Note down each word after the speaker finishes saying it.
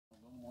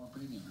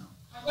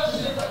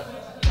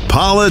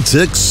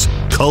Politics,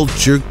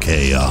 culture,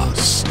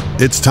 chaos.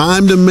 It's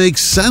time to make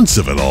sense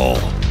of it all.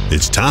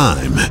 It's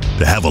time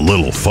to have a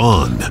little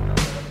fun.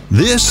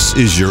 This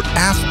is your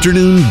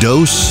afternoon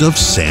dose of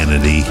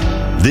sanity.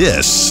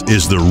 This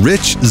is the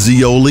Rich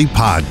Zeoli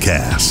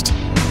Podcast.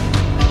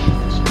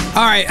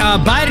 All right,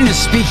 Biden is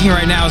speaking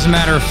right now, as a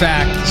matter of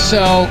fact.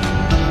 So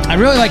I'd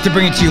really like to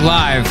bring it to you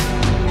live.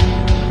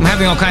 I'm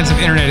having all kinds of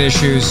internet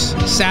issues.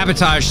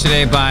 Sabotaged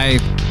today by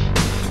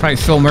probably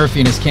Phil Murphy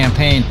and his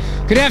campaign.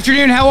 Good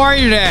afternoon. How are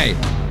you today?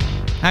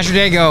 How's your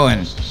day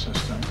going?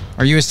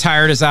 Are you as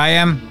tired as I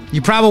am?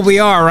 You probably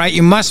are, right?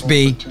 You must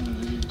be.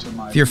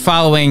 If you're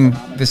following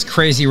this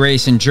crazy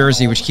race in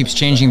Jersey, which keeps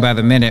changing by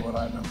the minute.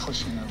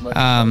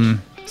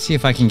 See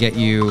if I can get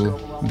you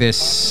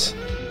this,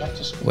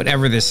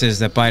 whatever this is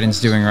that Biden's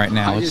doing right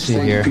now. Let's see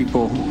here.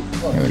 People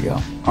Here we go.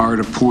 are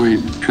at a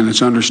point, and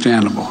it's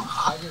understandable,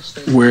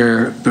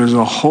 where there's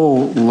a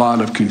whole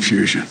lot of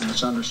confusion.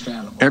 It's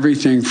understandable.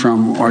 Everything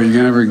from, are you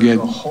going to ever get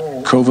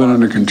COVID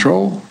under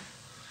control,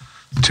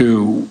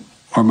 to,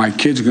 are my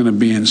kids going to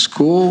be in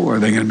school? Are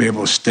they going to be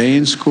able to stay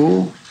in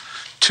school?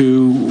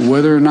 To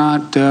whether or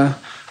not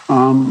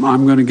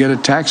I'm going to get a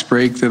tax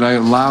break that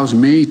allows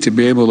me to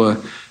be able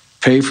to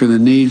pay for the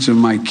needs of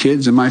my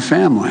kids and my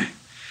family.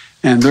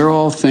 And they're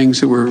all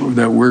things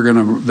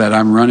that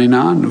I'm running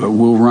on, that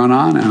we'll run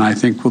on, and I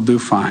think we'll do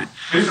fine.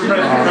 Mr.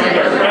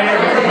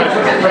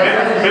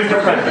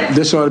 President,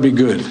 This ought to be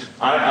good.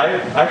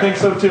 I think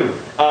so too.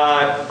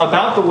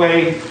 About the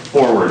way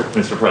forward,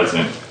 Mr.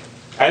 President,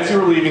 as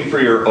you were leaving for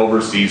your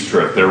overseas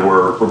trip, there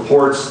were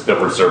reports that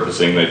were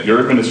surfacing that your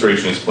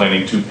administration is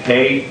planning to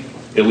pay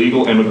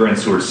illegal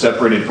immigrants who are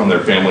separated from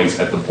their families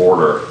at the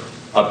border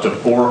up to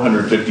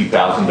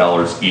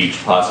 $450,000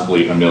 each,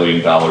 possibly $1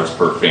 million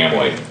per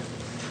family.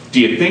 Do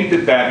you think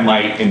that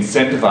might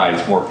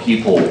incentivize more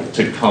people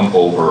to come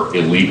over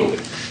illegally?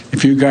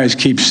 If you guys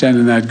keep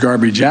sending that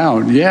garbage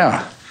out,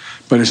 yeah,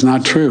 but it's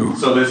not true.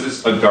 So this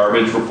is a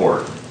garbage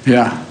report?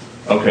 Yeah.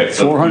 Okay.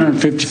 So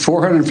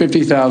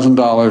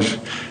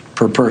 $450,000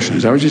 per person.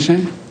 Is that what you're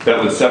saying?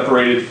 That was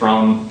separated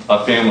from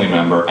a family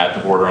member at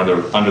the border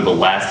under the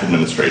last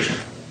administration.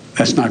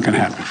 That's not going to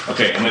happen.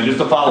 Okay, and then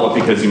just a follow-up,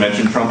 because you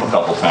mentioned Trump a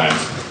couple times.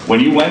 When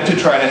you went to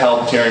try to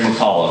help Terry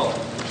McAuliffe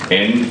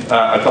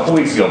a couple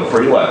weeks ago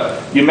before you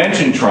left, you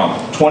mentioned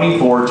Trump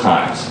 24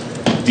 times.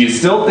 Do you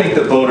still think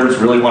that voters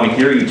really want to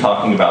hear you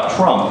talking about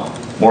Trump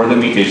more than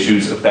the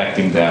issues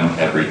affecting them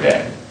every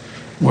day?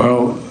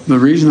 Well, the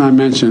reason I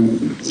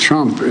mentioned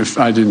Trump, if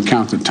I didn't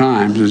count the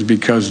times, is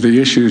because the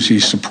issues he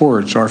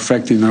supports are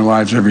affecting their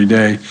lives every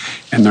day,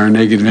 and they're a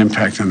negative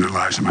impact on their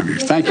lives.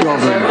 Thank you all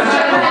very much.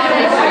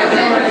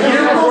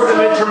 Before the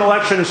midterm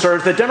election, sir,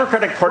 is the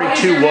Democratic Party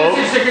too woke?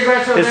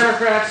 Congrats for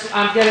Democrats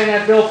on getting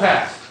that bill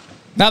passed.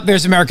 Nope,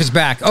 there's America's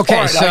back.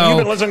 Okay, right, so you've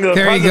been listening to the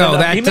there you go.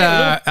 president.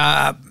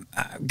 That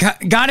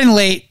got in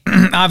late,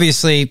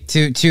 obviously,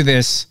 to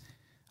this.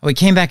 Oh, he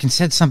came back and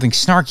said something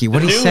snarky. What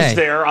did he say?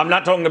 There, I'm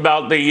not talking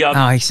about the.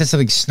 Oh, he said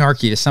something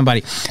snarky to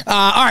somebody.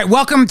 All right,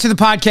 welcome to the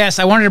podcast.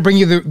 I wanted to bring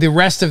you the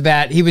rest of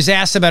that. He was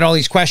asked about all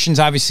these questions,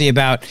 obviously,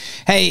 about,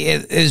 hey,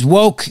 is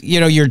woke,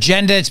 your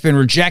agenda? It's been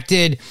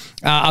rejected.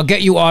 I'll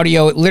get you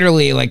audio. It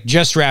literally,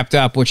 just wrapped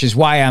up, which is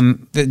why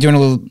I'm doing a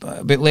little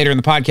bit later in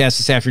the podcast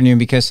this afternoon,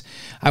 because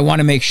I want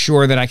to make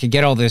sure that I could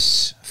get all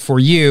this for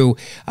you.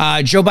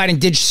 Joe Biden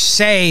did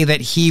say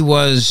that he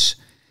was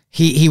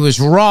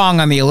wrong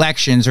on the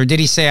elections, or did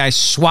he say I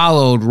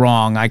swallowed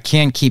wrong? I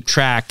can't keep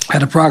track.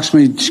 At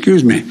approximately,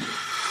 excuse me,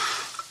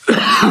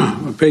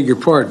 I beg your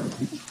pardon,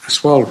 I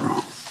swallowed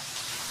wrong.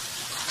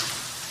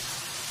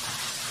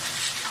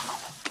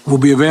 Will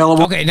be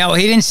available. Okay, no,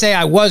 he didn't say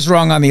I was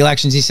wrong on the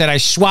elections. He said I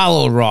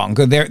swallowed wrong.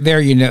 Good,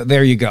 there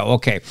you go.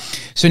 Okay,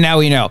 so now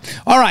we know.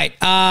 All right,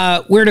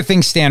 where do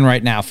things stand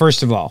right now?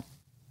 First of all,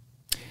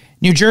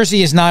 New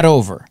Jersey is not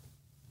over.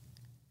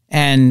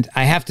 And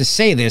I have to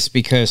say this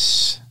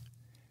because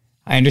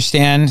I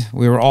understand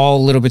we were all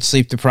a little bit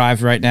sleep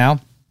deprived right now.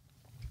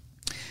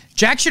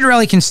 Jack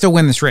Ciattarelli can still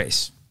win this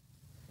race.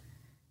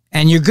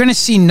 And you're going to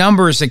see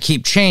numbers that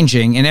keep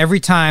changing. And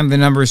every time the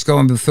numbers go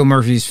in Phil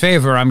Murphy's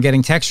favor, I'm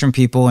getting texts from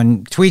people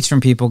and tweets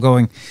from people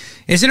going,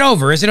 is it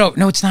over? Is it over?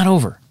 No, it's not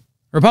over.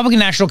 Republican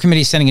National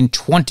Committee is sending in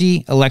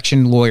 20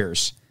 election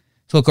lawyers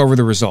to look over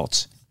the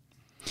results.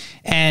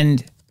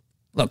 And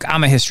look,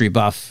 I'm a history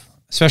buff,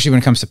 especially when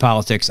it comes to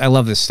politics. I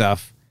love this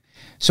stuff.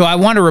 So I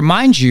want to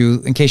remind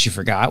you, in case you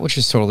forgot, which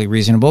is totally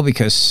reasonable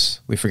because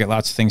we forget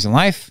lots of things in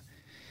life,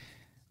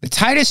 the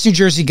tightest New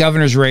Jersey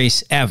governor's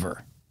race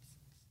ever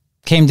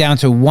came down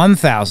to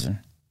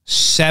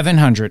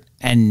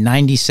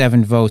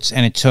 1,797 votes,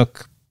 and it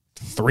took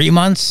 3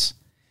 months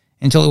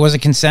until it was a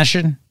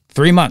concession.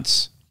 3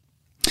 months.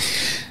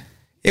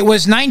 It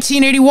was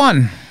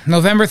 1981,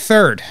 November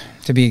 3rd,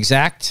 to be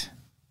exact.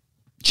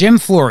 Jim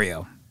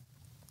Florio,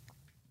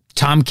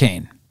 Tom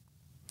Kean.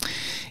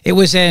 It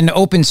was an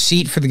open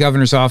seat for the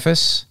governor's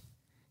office.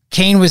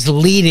 Kean was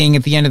leading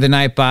at the end of the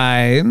night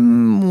by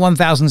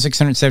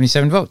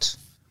 1,677 votes.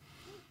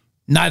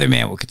 Neither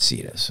man will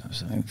concede us.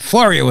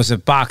 Florio was a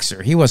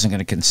boxer. He wasn't going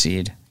to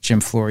concede, Jim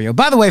Florio.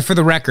 By the way, for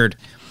the record,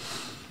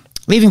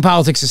 leaving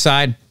politics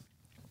aside,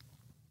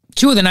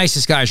 two of the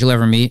nicest guys you'll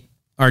ever meet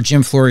are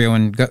Jim Florio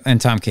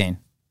and Tom Kean.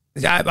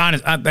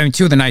 I mean,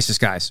 two of the nicest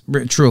guys,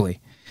 truly.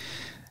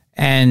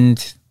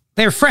 And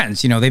they're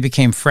friends. They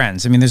became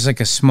friends. I mean, there's like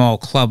a small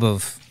club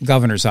of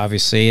governors,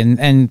 obviously,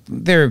 and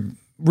they're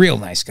real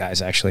nice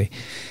guys, actually.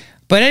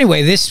 But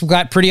anyway, this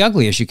got pretty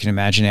ugly, as you can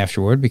imagine,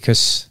 afterward,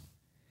 because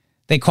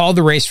they called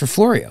the race for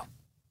Florio.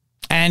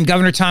 And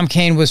Governor Tom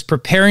Kean was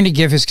preparing to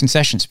give his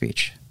concession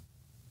speech.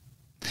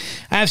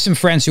 I have some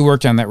friends who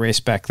worked on that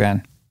race back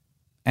then,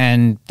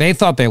 and they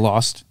thought they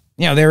lost.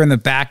 They were in the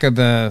back of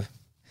the...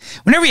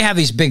 Whenever you have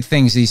these big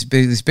things, these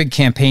big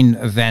campaign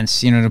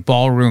events, the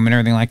ballroom and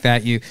everything like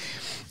that, you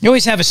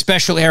always have a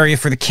special area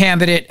for the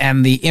candidate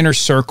and the inner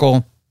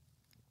circle.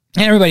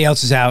 And everybody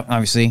else is out,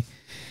 obviously.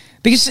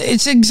 Because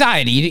it's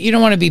anxiety. You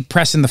don't want to be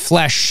pressing the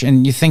flesh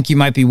and you think you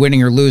might be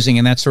winning or losing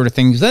and that sort of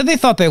thing. They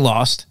thought they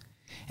lost.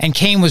 And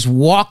Kean was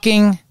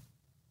walking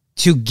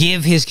to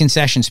give his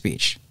concession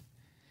speech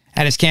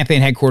at his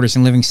campaign headquarters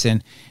in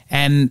Livingston.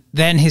 And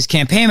then his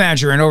campaign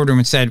manager ran over to him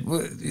and said,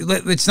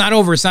 it's not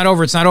over, it's not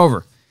over, it's not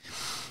over.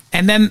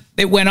 And then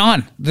it went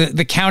on.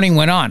 The counting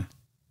went on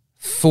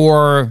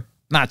for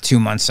not 2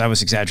 months. I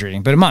was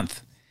exaggerating, but a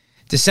month.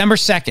 December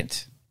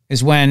 2nd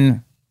is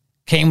when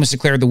Kean was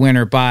declared the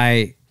winner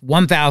by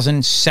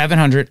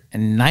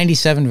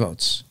 1,797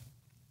 votes.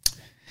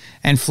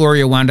 And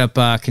Florio wound up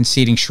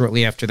conceding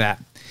shortly after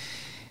that.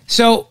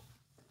 So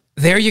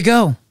there you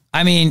go.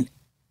 I mean,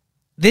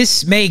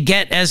 this may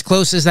get as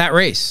close as that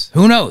race.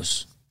 Who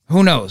knows?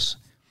 Who knows?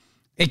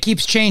 It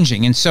keeps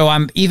changing. And so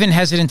I'm even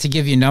hesitant to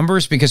give you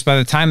numbers because by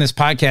the time this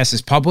podcast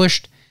is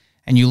published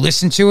and you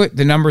listen to it,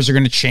 the numbers are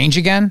going to change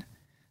again.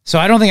 So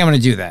I don't think I'm going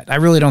to do that. I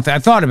really don't. I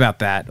thought about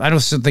that. I don't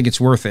think it's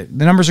worth it.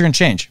 The numbers are going to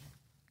change.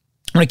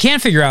 What I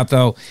can't figure out,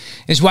 though,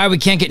 is why we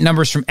can't get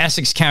numbers from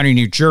Essex County,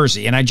 New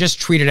Jersey. And I just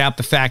tweeted out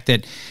the fact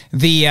that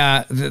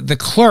the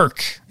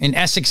clerk in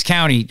Essex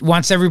County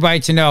wants everybody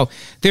to know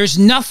there's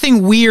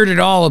nothing weird at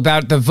all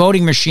about the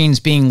voting machines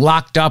being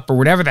locked up or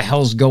whatever the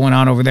hell's going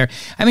on over there.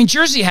 I mean,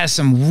 Jersey has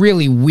some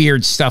really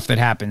weird stuff that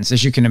happens,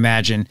 as you can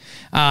imagine,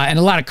 and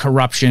a lot of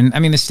corruption. I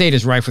mean, the state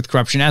is rife with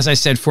corruption. As I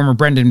said, former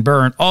Brendan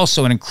Byrne,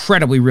 also an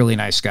incredibly, really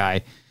nice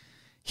guy.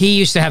 He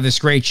used to have this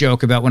great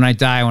joke about when I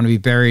die, I want to be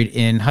buried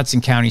in Hudson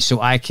County so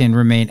I can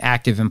remain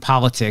active in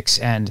politics.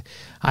 And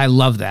I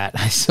love that.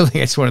 I still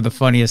think it's one of the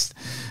funniest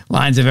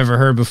lines I've ever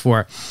heard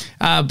before.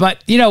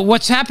 But,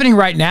 what's happening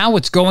right now,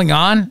 what's going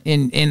on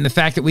in the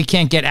fact that we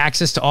can't get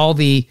access to all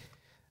the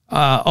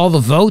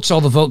votes, all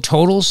the vote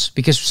totals,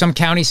 because some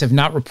counties have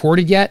not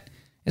reported yet,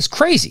 is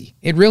crazy.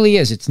 It really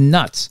is. It's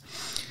nuts.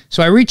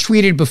 So I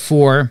retweeted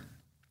before...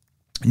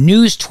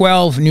 News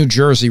 12 New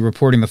Jersey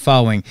reporting the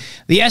following.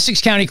 The Essex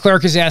County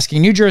clerk is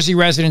asking New Jersey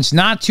residents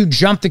not to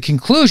jump to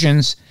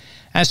conclusions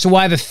as to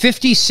why the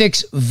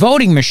 56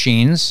 voting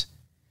machines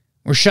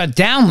were shut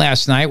down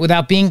last night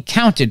without being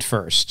counted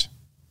first.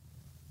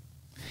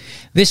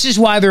 This is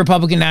why the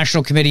Republican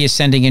National Committee is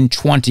sending in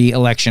 20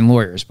 election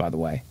lawyers, by the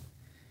way.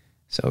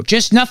 So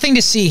just nothing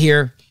to see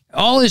here.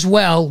 All is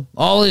well.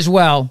 All is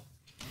well.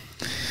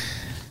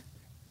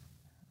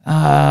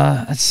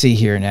 Let's see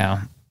here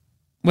now.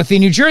 With the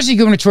New Jersey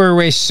gubernatorial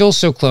race still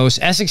so close,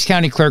 Essex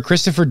County Clerk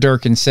Christopher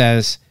Durkin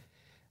says,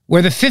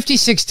 where the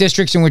 56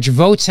 districts in which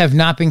votes have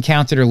not been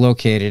counted are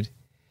located,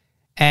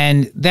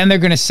 and then they're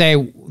going to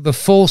say the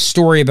full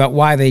story about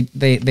why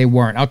they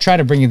weren't. I'll try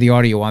to bring you the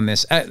audio on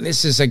this.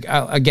 This is,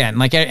 again,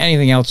 like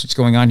anything else that's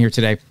going on here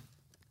today,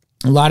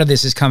 a lot of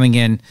this is coming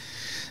in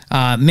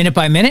minute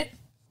by minute,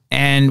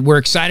 and we're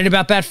excited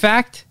about that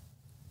fact,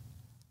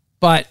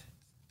 but...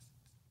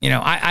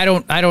 I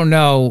don't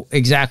know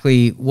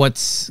exactly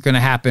what's going to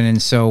happen,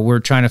 and so we're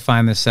trying to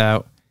find this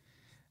out.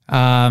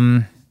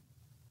 One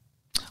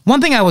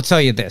thing I will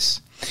tell you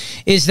this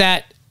is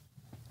that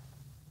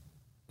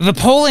the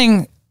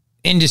polling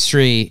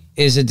industry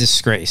is a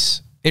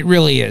disgrace. It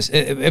really is.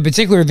 In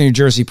particular, the New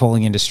Jersey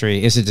polling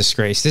industry is a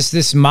disgrace.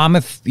 This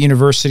Monmouth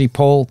University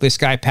poll, this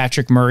guy,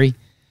 Patrick Murray,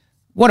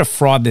 what a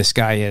fraud this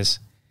guy is.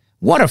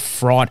 What a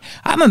fraud.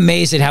 I'm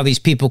amazed at how these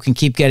people can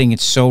keep getting it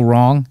so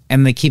wrong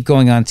and they keep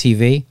going on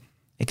TV,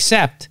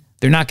 except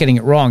they're not getting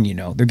it wrong,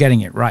 they're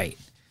getting it right.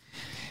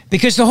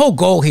 Because the whole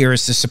goal here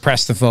is to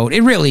suppress the vote.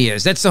 It really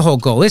is. That's the whole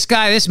goal.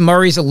 This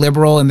Murray's a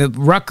liberal, and the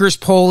Rutgers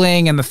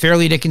polling and the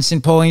Fairleigh Dickinson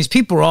polling, these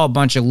people are all a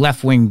bunch of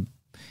left-wing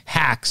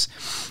hacks.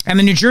 And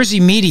the New Jersey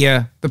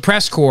media, the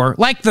press corps,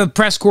 like the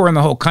press corps in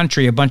the whole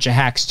country, a bunch of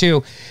hacks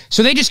too.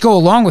 So they just go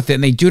along with it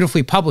and they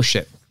dutifully publish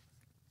it.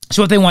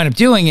 So what they wind up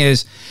doing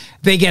is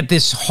they get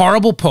this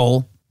horrible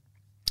poll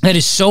that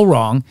is so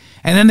wrong,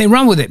 and then they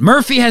run with it.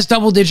 Murphy has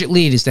double-digit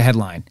lead is the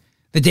headline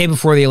the day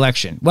before the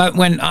election.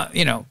 When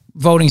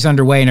voting's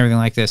underway and everything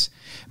like this.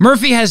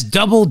 Murphy has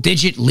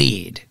double-digit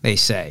lead, they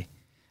say.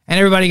 And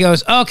everybody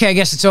goes, okay, I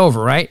guess it's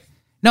over, right?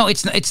 No,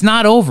 it's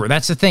not over.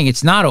 That's the thing.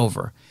 It's not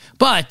over.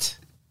 But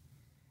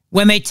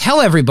when they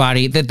tell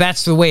everybody that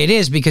that's the way it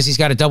is because he's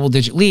got a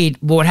double-digit lead,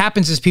 what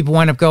happens is people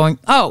wind up going,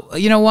 oh,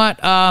 you know what?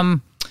 I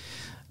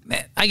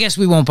guess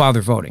we won't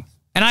bother voting.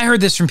 And I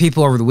heard this from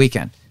people over the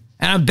weekend.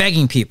 And I'm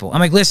begging people. I'm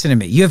like, listen to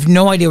me. You have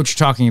no idea what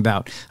you're talking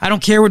about. I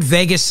don't care what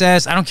Vegas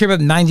says. I don't care about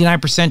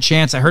 99%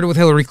 chance. I heard it with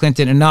Hillary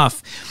Clinton.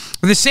 Enough.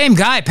 But the same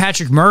guy,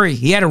 Patrick Murray,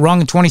 he had it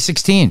wrong in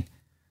 2016.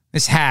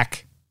 This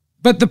hack.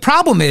 But the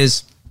problem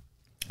is,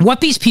 what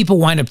these people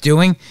wind up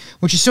doing,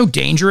 which is so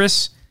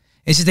dangerous,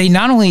 is that they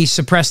not only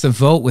suppress the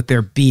vote with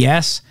their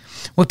BS,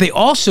 what they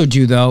also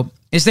do, though,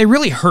 is they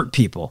really hurt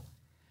people.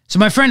 So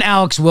my friend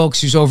Alex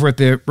Wilkes, who's over at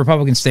the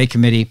Republican State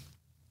Committee,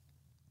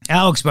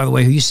 Alex, by the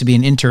way, who used to be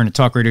an intern at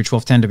Talk Radio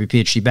 1210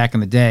 WPHT back in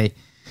the day,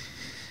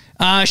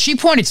 she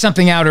pointed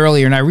something out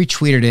earlier, and I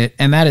retweeted it,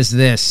 and that is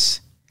this.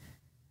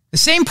 The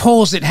same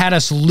polls that had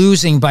us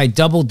losing by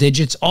double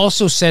digits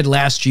also said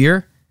last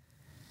year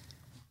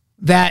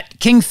that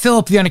King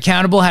Philip the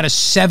Unaccountable had a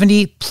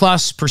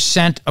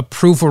 70+%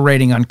 approval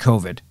rating on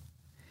COVID.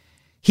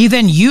 He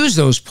then used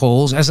those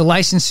polls as a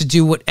license to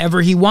do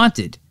whatever he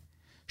wanted.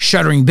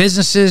 Shuttering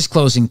businesses,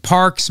 closing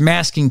parks,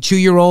 masking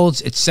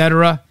 2-year-olds,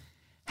 etc.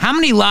 How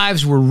many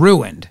lives were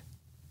ruined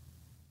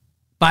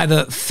by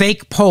the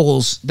fake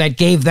polls that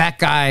gave that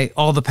guy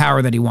all the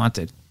power that he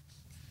wanted?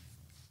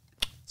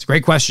 It's a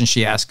great question,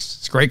 she asks.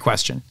 It's a great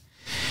question.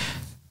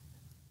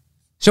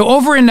 So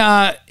over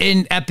at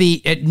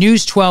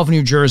News 12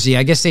 New Jersey,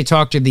 I guess they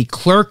talked to the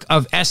clerk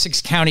of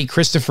Essex County,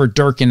 Christopher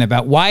Durkin,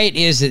 about why it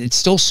is that it's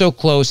still so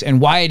close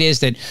and why it is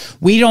that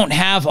we don't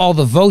have all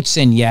the votes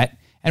in yet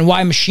and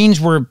why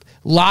machines were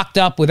locked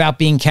up without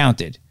being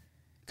counted.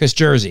 Because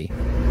Jersey.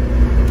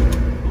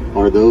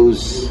 Are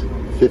those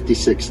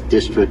 56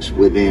 districts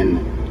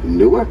within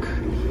Newark?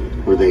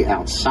 Are they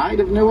outside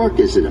of Newark?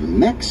 Is it a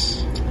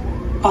mix?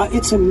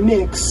 It's a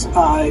mix,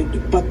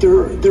 but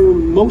they're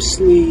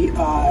mostly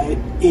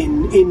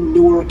in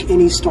Newark, in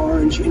East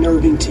Orange, in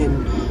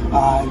Irvington,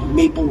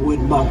 Maplewood,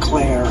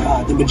 Montclair,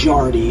 the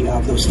majority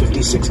of those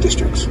 56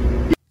 districts.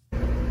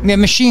 Yeah,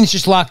 machines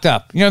just locked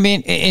up. You know what I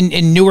mean?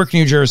 In Newark,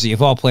 New Jersey,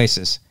 of all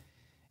places.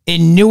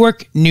 In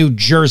Newark, New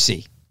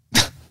Jersey.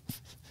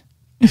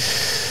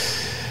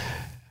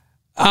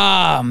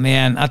 Oh,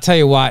 man, I'll tell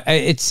you what.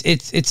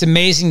 It's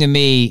amazing to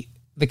me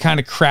the kind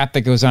of crap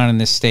that goes on in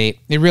this state.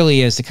 It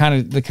really is the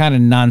kind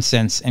of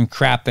nonsense and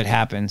crap that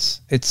happens.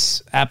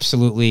 It's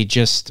absolutely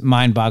just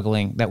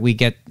mind-boggling that we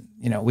get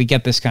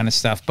this kind of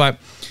stuff. But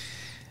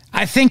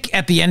I think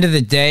at the end of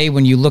the day,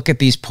 when you look at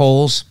these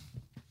polls,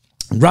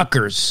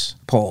 Rutgers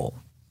poll,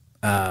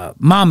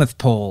 Monmouth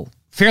poll,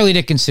 Fairleigh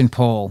Dickinson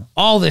poll,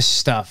 all this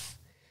stuff,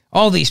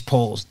 all these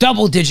polls,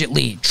 double-digit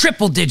lead,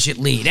 triple-digit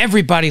lead,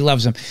 everybody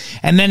loves them.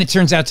 And then it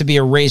turns out to be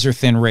a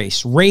razor-thin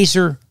race.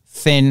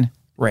 Razor-thin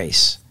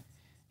race.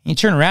 You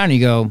turn around and you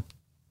go,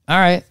 all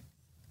right,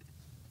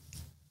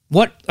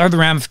 what are the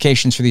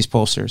ramifications for these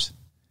pollsters?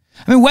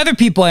 I mean, weather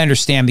people I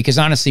understand because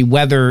honestly,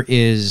 weather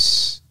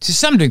is to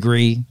some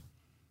degree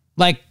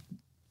like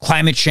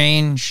climate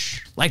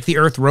change, like the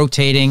earth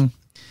rotating.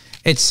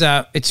 It's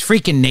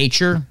freaking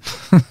nature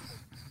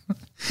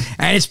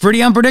and it's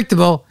pretty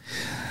unpredictable.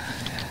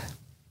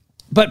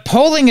 But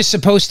polling is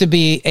supposed to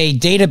be a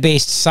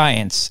data-based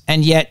science,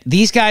 and yet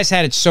these guys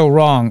had it so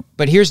wrong.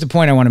 But here's the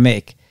point I want to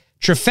make.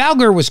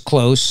 Trafalgar was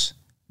close.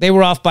 They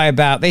were off by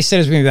they said it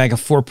was going to be like a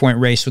 4-point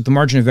race, with the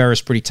margin of error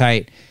is pretty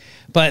tight.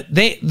 But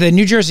the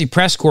New Jersey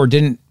Press Corps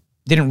didn't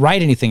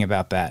write anything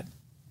about that.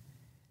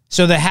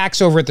 So the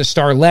hacks over at the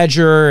Star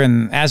Ledger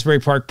and Asbury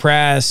Park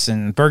Press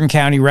and Bergen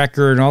County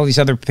Record and all these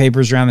other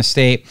papers around the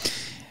state,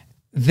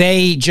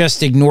 they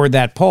just ignored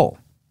that poll.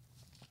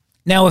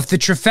 Now, if the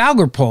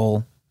Trafalgar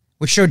poll,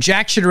 which showed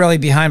Jack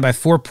Ciattarelli behind by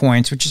 4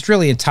 points, which is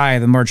really a tie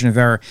of the margin of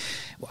error,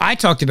 I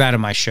talked about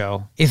in my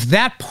show, if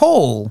that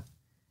poll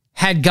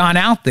had gone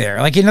out there,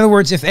 like in other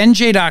words, if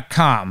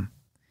NJ.com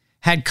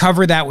had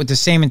covered that with the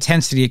same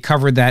intensity it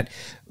covered that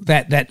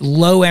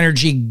low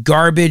energy,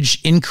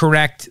 garbage,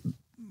 incorrect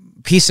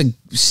piece of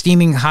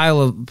steaming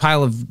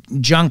pile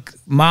of junk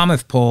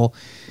Monmouth poll,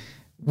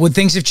 would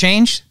things have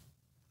changed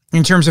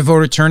in terms of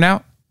voter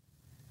turnout?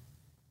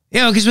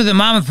 Yeah, because with the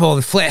Monmouth poll,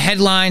 the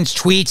headlines,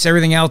 tweets,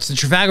 everything else, the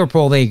Trafalgar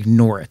poll, they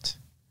ignore it.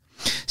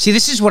 See,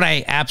 this is what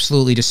I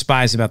absolutely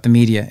despise about the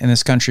media in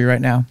this country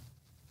right now.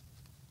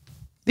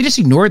 They just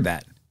ignored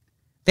that.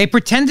 They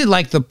pretended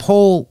like the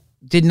poll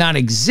did not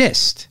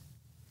exist.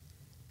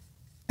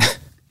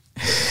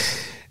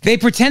 They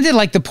pretended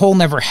like the poll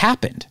never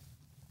happened.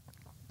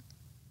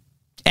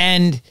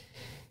 And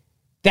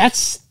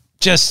that's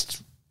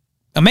just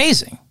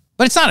amazing.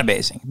 But it's not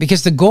amazing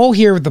because the goal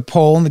here with the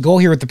poll and the goal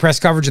here with the press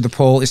coverage of the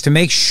poll is to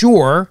make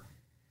sure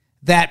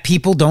that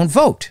people don't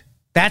vote.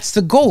 That's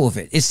the goal of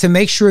it, is to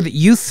make sure that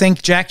you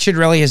think Jack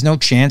Ciattarelli has no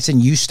chance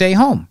and you stay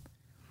home.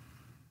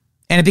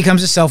 And it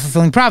becomes a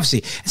self-fulfilling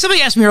prophecy. And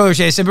somebody asked me earlier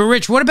today, I said, but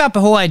Rich, what about the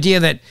whole idea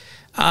that,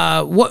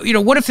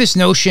 what if this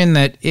notion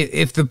that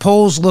if the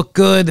polls look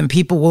good, then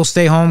people will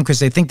stay home because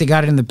they think they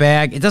got it in the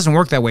bag? It doesn't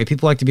work that way.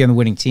 People like to be on the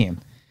winning team.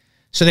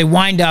 So they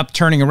wind up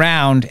turning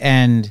around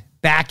and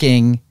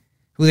backing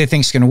who they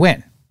think is going to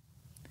win.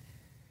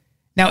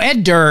 Now,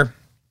 Ed Durr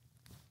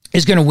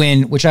is going to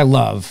win, which I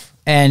love.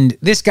 And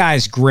this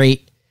guy's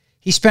great.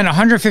 He spent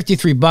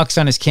 $153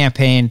 on his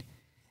campaign.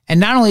 And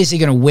not only is he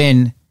going to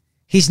win,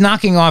 he's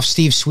knocking off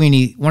Steve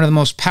Sweeney, one of the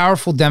most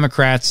powerful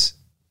Democrats.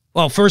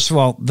 Well, first of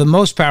all, the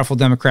most powerful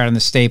Democrat in the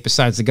state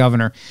besides the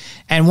governor,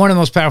 and one of the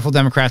most powerful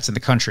Democrats in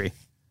the country.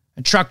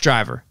 A truck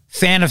driver,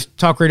 fan of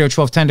Talk Radio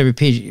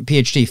 1210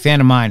 WPHD, fan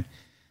of mine.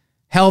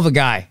 Hell of a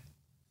guy.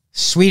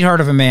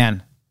 Sweetheart of a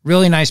man.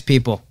 Really nice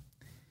people.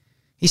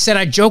 He said,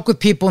 I joke with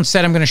people and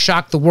said, I'm going to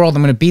shock the world.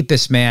 I'm going to beat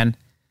this man.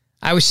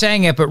 I was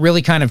saying it, but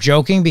really kind of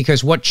joking,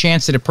 because what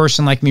chance did a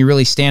person like me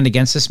really stand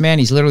against this man?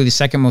 He's literally the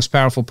second most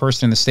powerful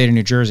person in the state of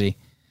New Jersey.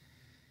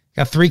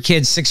 Got 3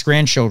 kids, 6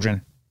 grandchildren.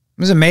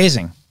 It was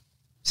amazing.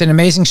 It's an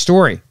amazing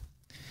story.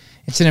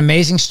 It's an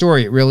amazing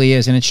story. It really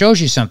is. And it shows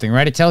you something,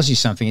 right? It tells you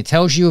something. It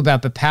tells you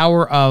about the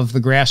power of the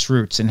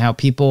grassroots and how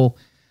people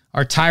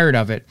are tired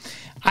of it.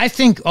 I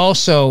think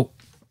also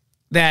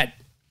that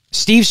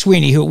Steve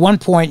Sweeney, who at one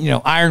point,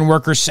 iron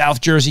worker, South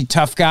Jersey,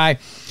 tough guy,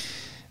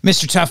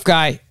 Mr. Tough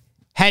Guy,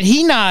 had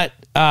he not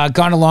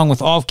gone along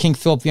with all of King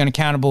Philip the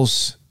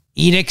Unaccountable's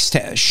edicts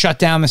to shut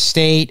down the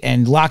state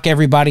and lock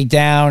everybody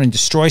down and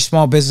destroy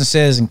small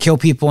businesses and kill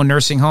people in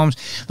nursing homes,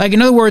 like,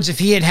 in other words, if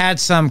he had had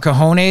some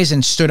cojones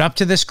and stood up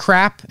to this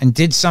crap and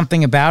did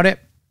something about it,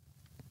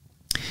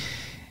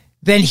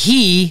 then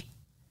he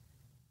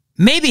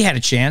maybe had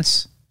a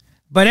chance.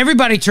 But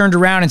everybody turned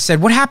around and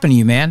said, what happened to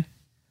you, man?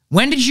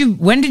 When did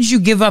you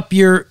give up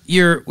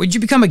would you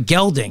become a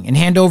gelding and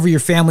hand over your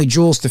family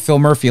jewels to Phil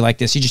Murphy like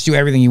this? You just do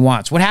everything he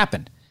wants. What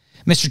happened?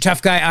 Mr.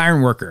 Tough Guy,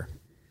 iron worker.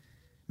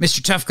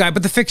 Mr. Tough Guy,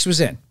 but the fix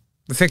was in.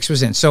 The fix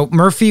was in. So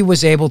Murphy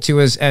was able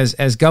to,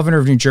 as governor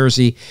of New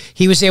Jersey,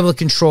 he was able to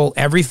control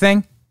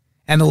everything,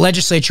 and the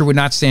legislature would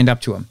not stand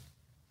up to him.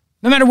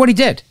 No matter what he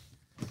did.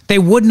 They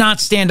would not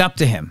stand up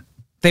to him.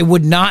 They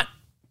would not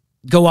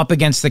go up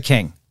against the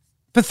king.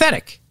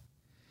 Pathetic.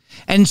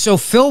 And so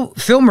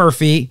Phil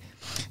Murphy,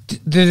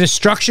 the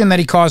destruction that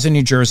he caused in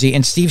New Jersey,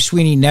 and Steve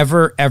Sweeney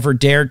never, ever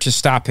dared to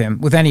stop him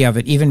with any of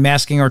it, even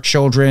masking our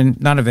children,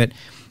 none of it.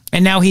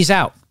 And now he's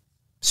out.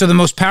 So the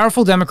most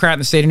powerful Democrat in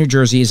the state of New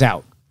Jersey is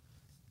out.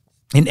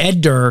 And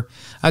Ed Durr,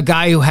 a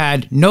guy who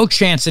had no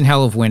chance in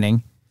hell of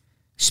winning,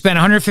 spent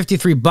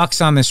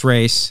 $153 on this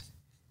race,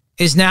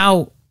 is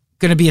now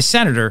going to be a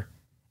senator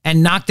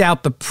and knocked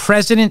out the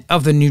president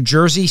of the New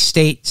Jersey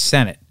State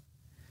Senate,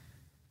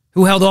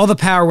 who held all the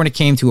power when it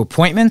came to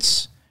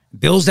appointments,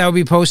 bills that would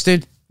be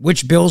posted,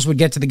 which bills would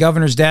get to the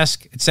governor's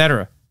desk,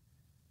 etc.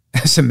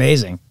 That's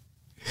amazing.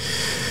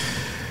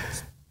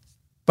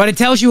 But it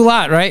tells you a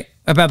lot, right,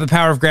 about the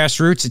power of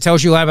grassroots. It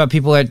tells you a lot about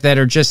people that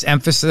are just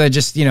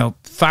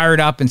fired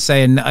up and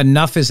say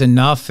enough is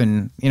enough,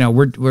 and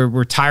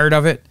we're tired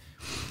of it.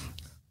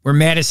 We're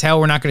mad as hell.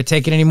 We're not going to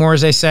take it anymore,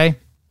 as they say.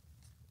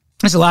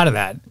 There's a lot of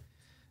that.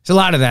 There's a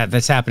lot of that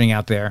that's happening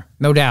out there,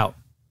 no doubt.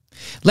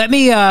 Let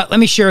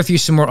me share with you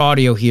some more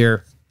audio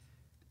here.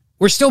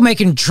 We're still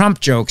making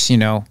Trump jokes,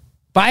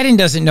 Biden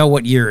doesn't know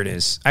what year it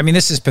is. I mean,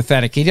 this is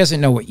pathetic. He doesn't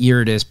know what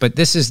year it is, but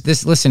this.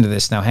 Listen to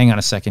this now. Hang on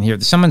a second here.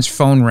 Someone's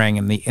phone rang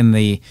in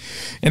the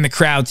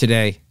crowd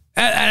today.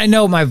 I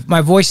know my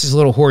voice is a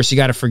little hoarse. You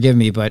got to forgive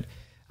me, but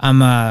I'm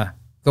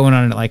going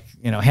on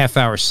half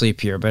hour sleep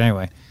here. But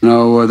anyway,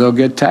 they'll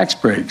get tax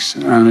breaks,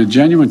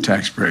 genuine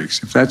tax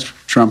breaks. If that's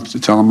Trump, to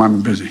tell him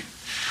I'm busy.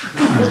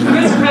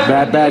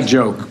 Bad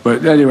joke,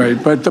 but anyway,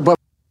 but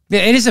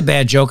yeah, it is a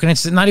bad joke, and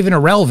it's not even a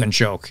relevant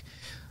joke.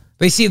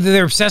 But you see,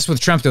 they're obsessed with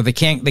Trump, though. They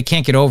can't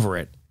get over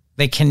it.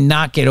 They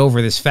cannot get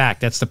over this fact.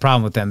 That's the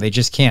problem with them. They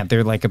just can't.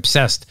 They're like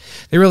obsessed.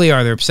 They really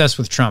are. They're obsessed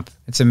with Trump.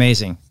 It's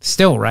amazing.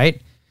 Still,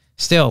 right?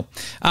 Still.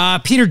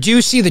 Peter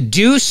Doocy, the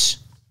Deuce,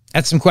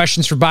 had some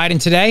questions for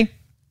Biden today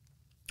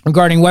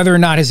regarding whether or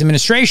not his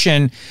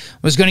administration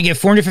was going to give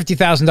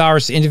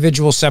 $450,000 to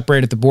individuals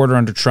separated at the border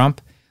under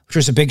Trump, which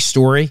was a big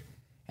story.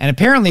 And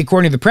apparently,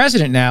 according to the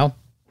president now,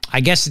 I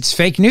guess it's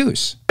fake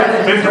news.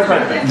 Mr.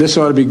 President. This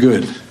ought to be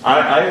good.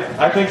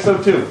 I think so,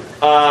 too.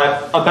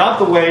 About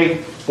the way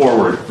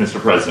forward, Mr.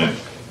 President,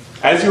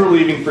 as you were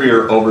leaving for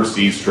your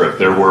overseas trip,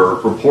 there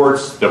were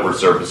reports that were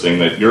surfacing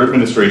that your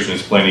administration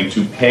is planning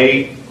to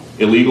pay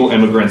illegal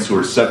immigrants who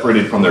are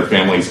separated from their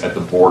families at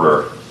the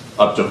border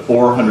up to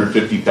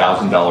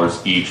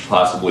 $450,000 each,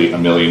 possibly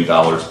 $1 million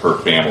per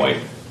family.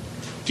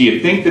 Do you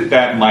think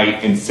that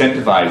might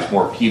incentivize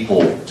more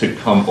people to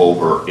come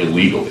over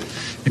illegally?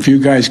 If you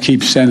guys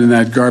keep sending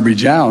that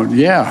garbage out,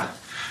 yeah,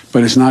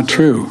 but it's not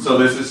true. So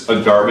this is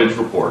a garbage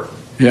report?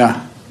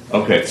 Yeah.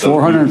 Okay. So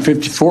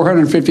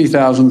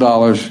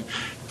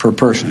 $450,000 per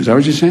person. Is that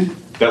what you're saying?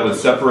 That was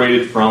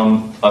separated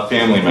from a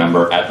family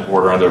member at the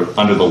border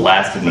under the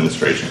last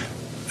administration.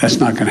 That's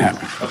not going to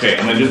happen. Okay,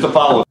 and then just a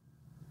follow-up.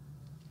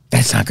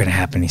 That's not going to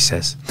happen, he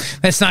says.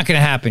 That's not going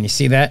to happen. You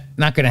see that?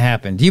 Not going to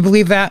happen. Do you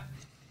believe that?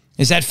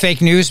 Is that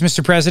fake news,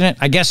 Mr. President?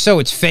 I guess so.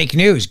 It's fake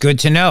news. Good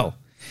to know.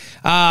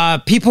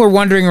 People are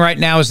wondering right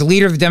now, as the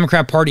leader of the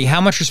Democrat Party,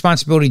 how much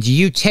responsibility do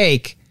you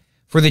take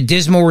for the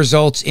dismal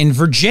results in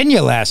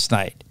Virginia last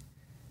night?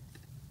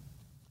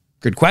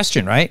 Good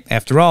question, right?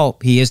 After all,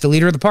 he is the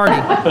leader of the party.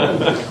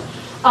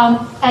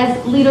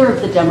 As leader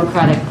of the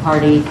Democratic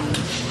Party,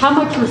 how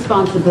much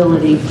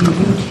responsibility do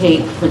you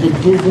take for the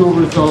dismal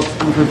results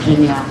in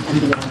Virginia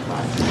and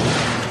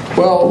beyond?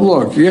 Well,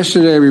 look,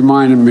 yesterday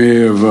reminded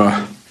me of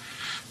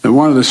that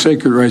one of the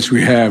sacred rights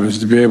we have is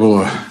to be able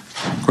to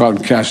go out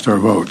and cast our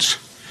votes.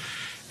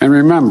 And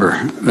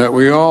remember that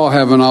we all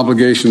have an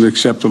obligation to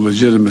accept the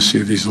legitimacy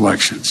of these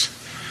elections.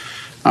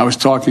 I was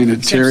talking to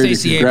Terry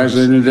to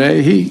congratulate him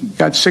today. He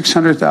got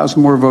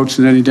 600,000 more votes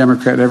than any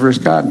Democrat ever has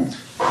gotten.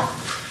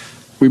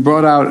 We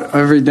brought out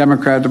every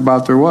Democrat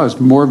about there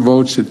was, more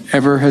votes than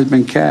ever has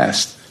been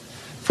cast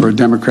for a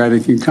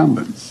Democratic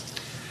incumbent.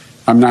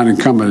 I'm not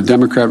incumbent, a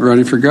Democrat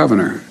running for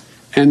governor.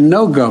 And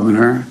no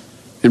governor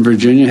in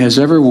Virginia has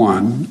ever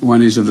won when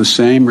he's of the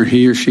same or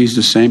he or she's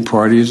the same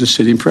party as the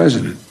sitting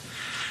president.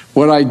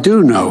 What I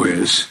do know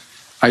is,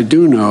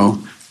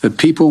 that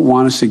people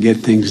want us to get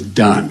things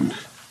done.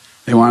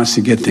 They want us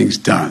to get things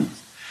done.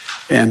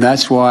 And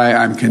that's why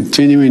I'm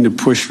continuing to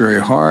push very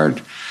hard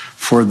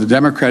for the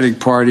Democratic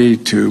Party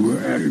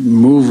to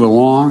move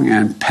along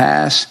and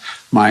pass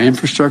my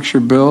infrastructure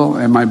bill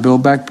and my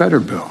Build Back Better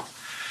bill.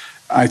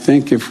 I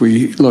think if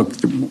we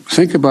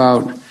think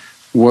about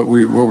what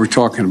we're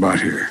talking about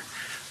here.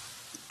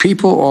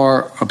 People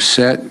are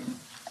upset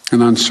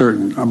and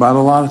uncertain about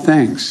a lot of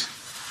things,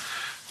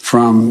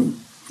 from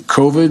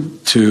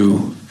COVID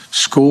to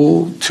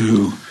school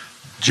to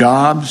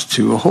jobs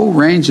to a whole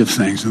range of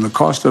things, and the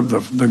cost of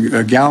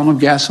a gallon of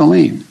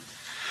gasoline.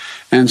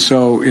 And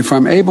so if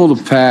I'm able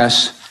to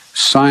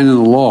sign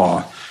into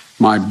law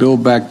my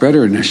Build Back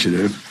Better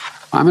initiative,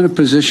 I'm in a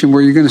position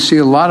where you're going to see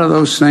a lot of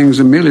those things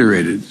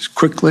ameliorated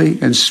quickly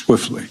and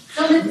swiftly.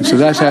 So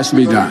that has to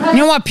be done.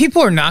 You know what?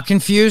 People are not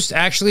confused.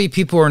 Actually,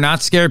 people are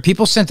not scared.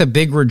 People sent a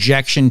big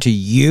rejection to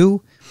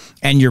you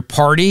and your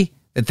party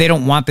that they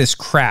don't want this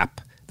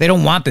crap. They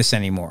don't want this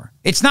anymore.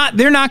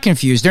 They're not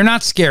confused. They're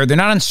not scared. They're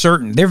not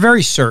uncertain. They're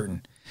very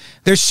certain.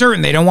 They're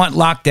certain they don't want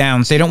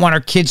lockdowns. They don't want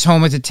our kids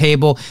home at the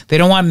table. They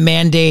don't want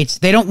mandates.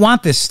 They don't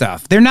want this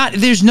stuff.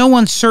 There's no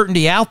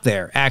uncertainty out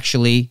there,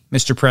 actually,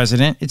 Mr.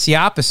 President. It's the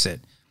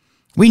opposite.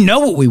 We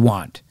know what we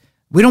want.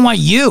 We don't want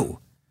you.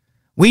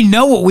 We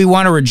know what we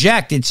want to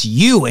reject. It's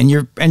you and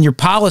your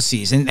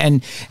policies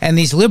and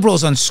these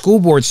liberals on school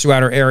boards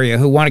throughout our area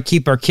who want to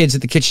keep our kids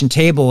at the kitchen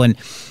table and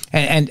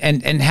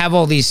have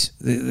all these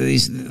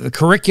the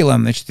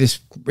curriculum, this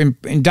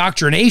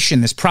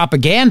indoctrination, this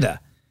propaganda.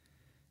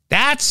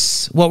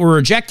 That's what we're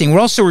rejecting. We're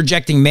also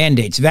rejecting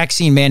mandates,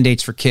 vaccine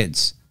mandates for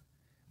kids.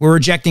 We're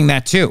rejecting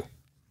that too.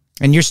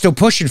 And you're still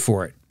pushing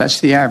for it. That's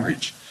the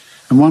average.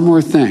 And one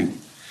more thing.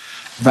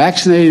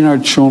 Vaccinating our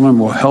children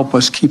will help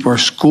us keep our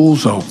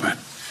schools open,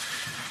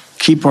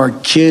 keep our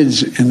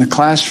kids in the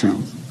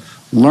classroom,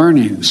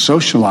 learning,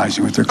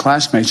 socializing with their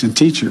classmates and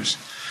teachers.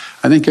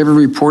 I think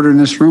every reporter in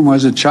this room who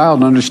has a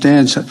child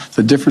understands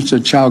the difference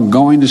of a child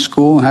going to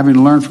school and having to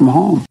learn from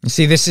home.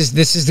 See, this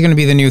is going to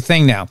be the new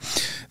thing now.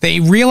 They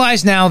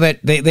realize now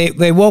that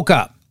they woke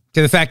up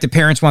to the fact that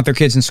parents want their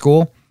kids in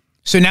school.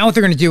 So now what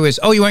they're going to do is,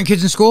 oh, you want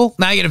kids in school?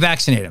 Now you got to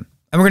vaccinate them.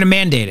 And we're going to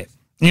mandate it.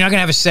 And you're not going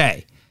to have a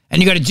say.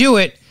 And you got to do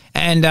it.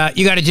 And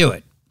you got to do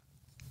it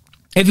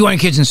if you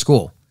want your kids in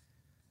school.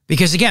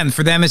 Because, again,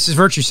 for them, this is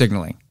virtue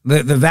signaling.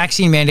 The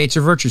vaccine mandates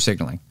are virtue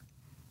signaling.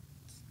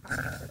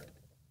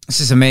 This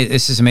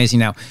is amazing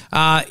now.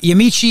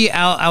 Yamiche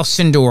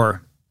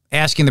Alcindor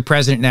asking the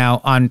president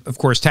now on, of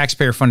course,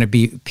 taxpayer-funded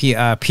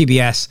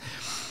PBS.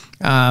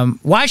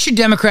 What should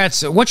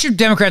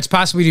Democrats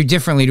possibly do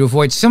differently to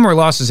avoid similar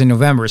losses in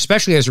November,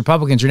 especially as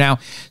Republicans are now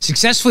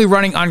successfully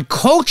running on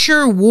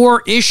culture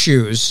war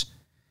issues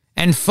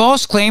and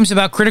false claims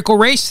about critical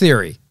race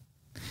theory?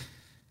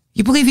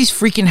 You believe these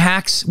freaking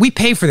hacks? We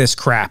pay for this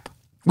crap.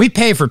 We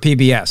pay for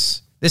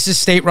PBS. This is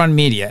state-run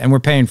media, and we're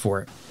paying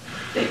for it.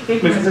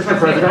 Thank you, Mr.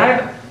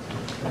 President.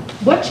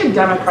 What should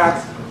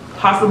Democrats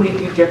possibly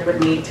do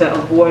differently to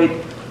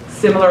avoid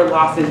similar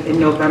losses in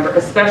November,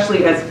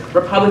 especially as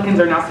Republicans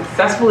are now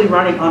successfully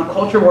running on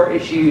culture war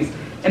issues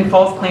and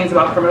false claims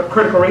about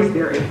critical race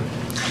theory?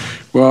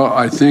 Well,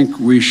 I think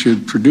we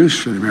should produce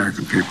for the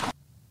American people.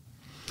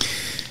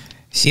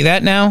 See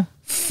that now?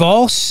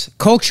 False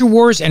culture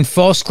wars and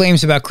false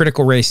claims about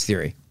critical race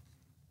theory.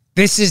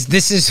 This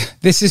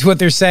is what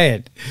they're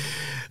saying.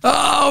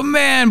 Oh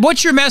man,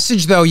 what's your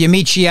message though?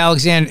 Yamiche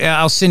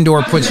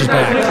Alcindor puts us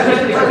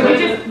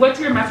back. What's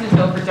your message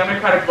though for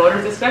Democratic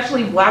voters,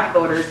 especially black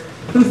voters,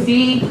 who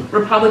see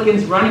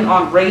Republicans running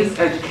on race,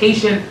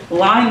 education,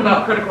 lying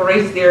about critical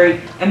race theory,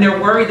 and they're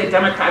worried that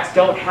Democrats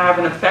don't have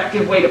an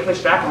effective way to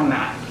push back on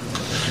that?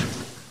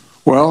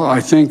 Well, I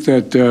think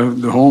that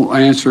the whole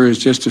answer is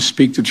just to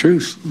speak the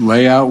truth,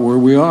 lay out where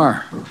we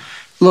are.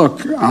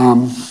 Look,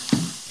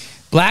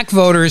 black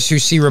voters who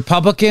see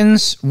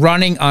Republicans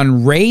running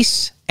on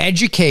race,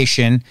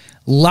 education,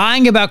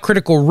 lying about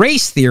critical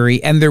race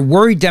theory, and they're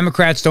worried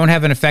Democrats don't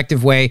have an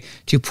effective way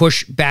to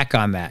push back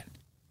on that.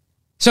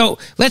 So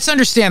let's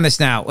understand this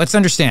now. Let's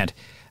understand.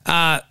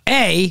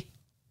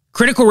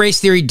 Critical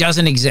race theory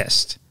doesn't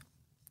exist.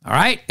 All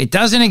right? It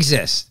doesn't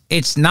exist.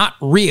 It's not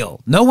real.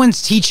 No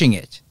one's teaching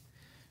it.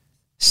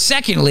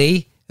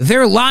 Secondly,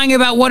 they're lying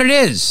about what it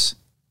is.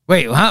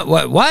 Wait, huh?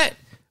 What?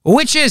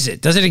 Which is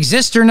it? Does it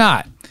exist or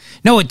not?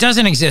 No, it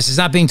doesn't exist. It's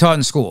not being taught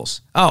in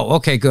schools. Oh,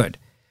 okay, good.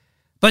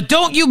 But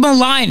don't you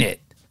malign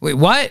it. Wait,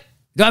 what?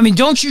 I mean,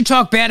 don't you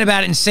talk bad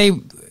about it and say,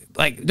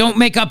 like, don't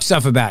make up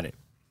stuff about it.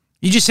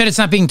 You just said it's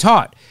not being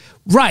taught.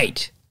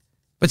 Right.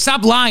 But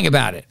stop lying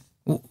about it.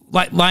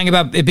 Like lying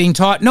about it being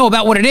taught? No,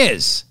 about what it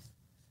is.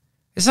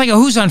 It's like a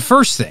who's on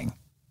first thing.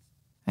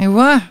 Hey,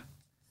 what?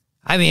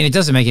 I mean, it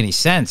doesn't make any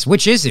sense.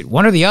 Which is it?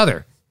 One or the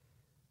other?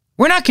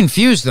 We're not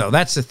confused, though.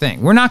 That's the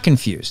thing. We're not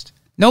confused.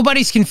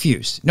 Nobody's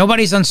confused.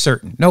 Nobody's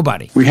uncertain.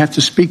 Nobody. We have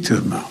to speak to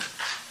them, though.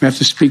 We have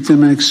to speak to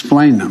them and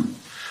explain them.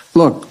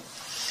 Look,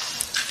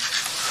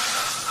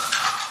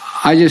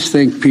 I just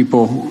think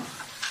people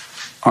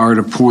are at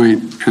a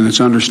point, and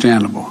it's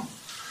understandable,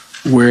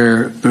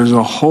 where there's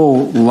a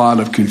whole lot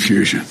of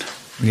confusion.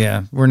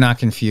 Yeah, we're not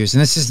confused.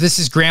 And this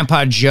is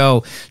Grandpa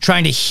Joe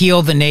trying to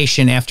heal the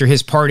nation after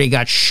his party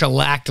got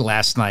shellacked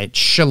last night.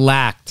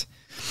 Shellacked.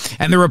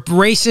 And the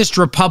racist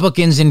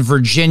Republicans in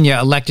Virginia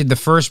elected the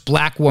first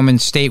black woman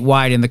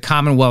statewide in the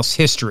Commonwealth's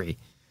history.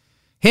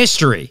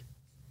 History.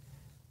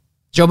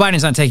 Joe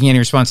Biden's not taking any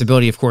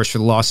responsibility, of course, for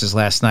the losses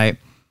last night.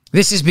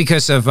 This is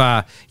because of,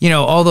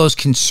 all those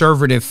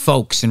conservative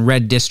folks in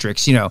red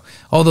districts,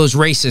 all those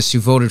racists who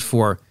voted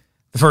for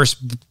the first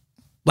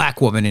black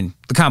woman in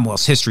the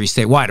Commonwealth's history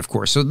statewide, of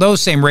course. So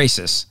those same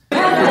racists.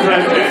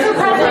 Mr.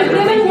 President,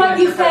 given what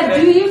you said,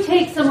 do you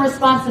take some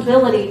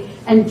responsibility,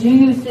 and do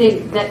you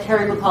think that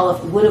Terry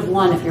McAuliffe would have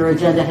won if your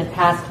agenda had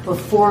passed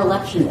before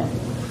Election Day?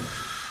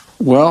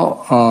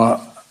 Well,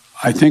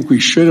 I think we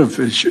should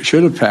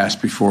have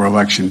passed before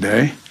Election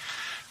Day,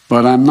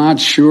 but I'm not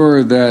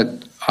sure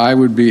that I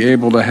would be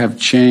able to have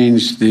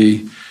changed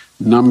the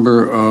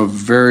number of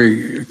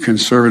very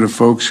conservative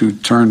folks who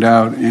turned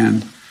out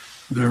in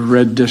the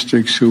red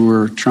districts who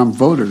were Trump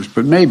voters,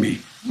 but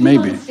maybe.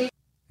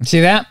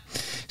 See that?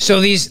 So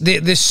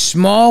this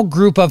small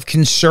group of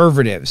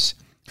conservatives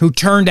who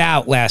turned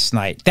out last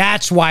night,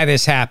 that's why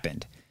this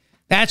happened.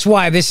 That's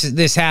why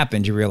this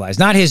happened, you realize.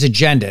 Not his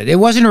agenda. It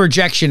wasn't a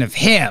rejection of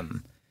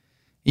him.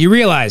 You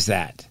realize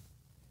that.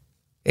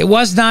 It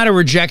was not a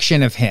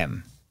rejection of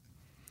him.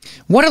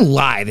 What a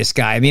lie, this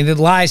guy. I mean, the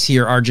lies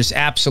here are just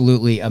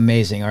absolutely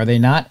amazing, are they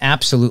not?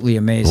 Absolutely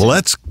amazing.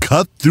 Let's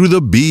cut through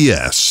the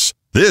BS.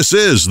 This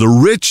is the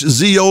Rich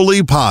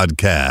Zeoli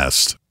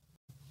Podcast.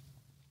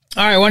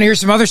 All right, want to hear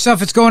some other stuff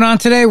that's going on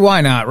today?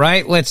 Why not,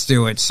 right? Let's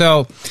do it.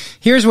 So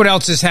here's what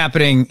else is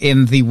happening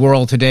in the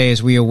world today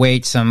as we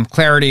await some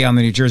clarity on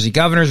the New Jersey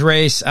governor's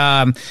race.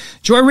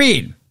 Joy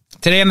Reid,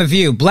 today on The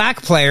View,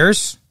 black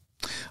players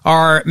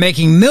are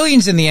making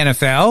millions in the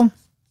NFL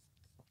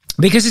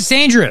because it's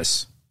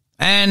dangerous.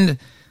 And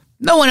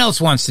no one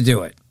else wants to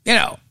do it.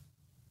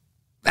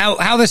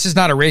 How this is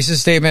not a racist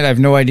statement, I have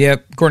no idea,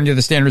 according to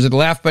the standards of the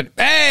left. But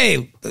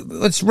hey,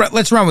 let's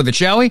run with it,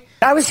 shall we?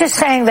 I was just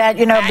saying that,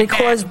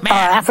 because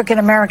African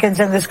Americans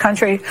in this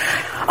country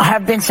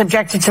have been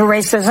subjected to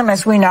racism,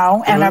 as we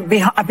know, and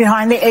are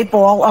behind the eight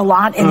ball a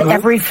lot in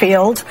every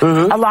field.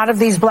 A lot of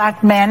these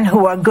black men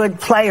who are good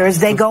players,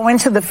 they go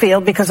into the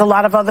field because a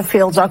lot of other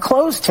fields are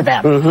closed to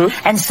them.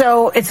 And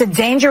so it's a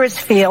dangerous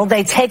field.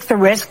 They take the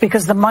risk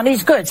because the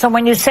money's good. So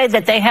when you say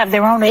that they have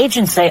their own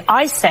agency,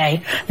 I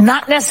say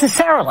not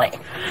necessarily.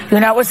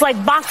 It's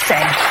like boxing.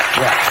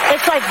 Yeah.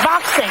 It's like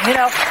boxing.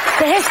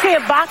 The history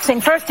of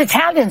boxing, first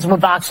Italians were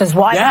boxers.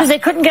 Why? Because they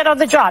couldn't get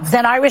other jobs.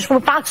 Then Irish were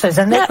boxers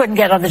and they couldn't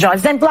get other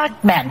jobs. Then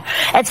black men,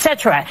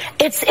 etc.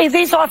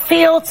 These are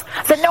fields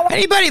that no one...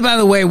 Anybody, by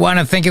the way, want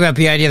to think about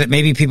the idea that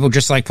maybe people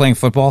just like playing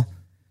football?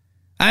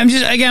 I'm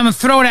going to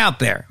throw it out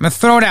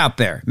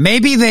there.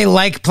 Maybe they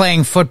like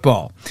playing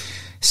football.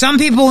 Some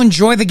people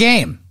enjoy the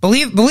game.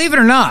 Believe it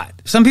or not,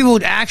 some people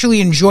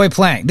actually enjoy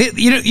playing.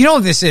 You know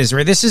what this is,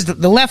 right? This is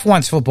the left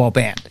wants football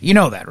banned. You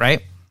know that,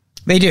 right?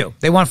 They do.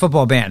 They want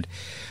football banned.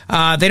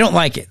 They don't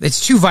like it.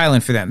 It's too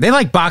violent for them. They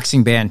like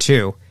boxing banned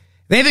too.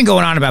 They've been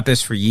going on about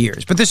this for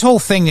years. But this whole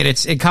thing that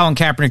it's Colin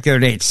Kaepernick the other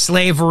day, it's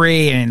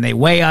slavery and they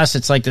weigh us.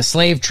 It's like the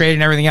slave trade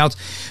and everything else.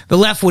 The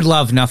left would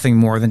love nothing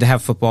more than to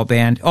have football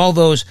banned. All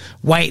those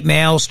white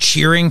males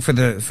cheering for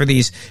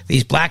these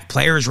black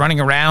players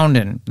running around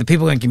and the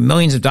people making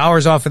millions of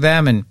dollars off of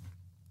them and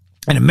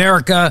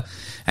America,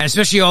 and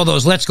especially all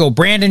those "Let's Go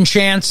Brandon"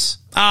 chants.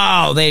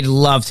 Oh, they'd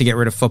love to get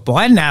rid of football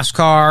and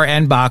NASCAR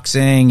and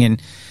boxing.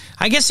 And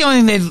I guess the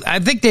only thing I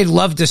think they'd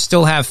love to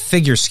still have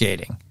figure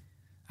skating.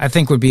 I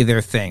think would be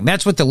their thing.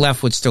 That's what the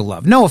left would still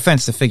love. No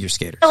offense to figure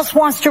skaters. Else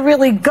wants to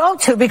really go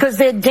to because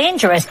they're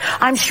dangerous.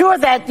 I'm sure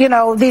that,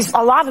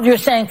 a lot of you are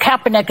saying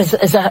Kaepernick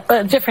is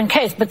a different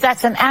case, but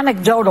that's an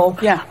anecdotal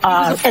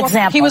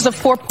example. He was a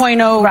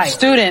 4.0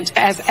 student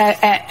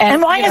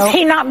and why is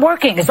he not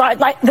working? Is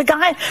like the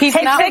guy he's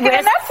not taking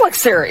a Netflix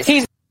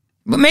series.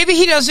 But maybe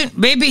he doesn't.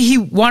 Maybe he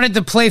wanted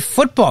to play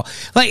football.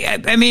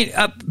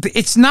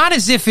 It's not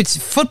as if it's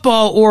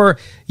football or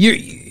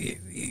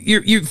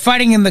you're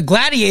fighting in the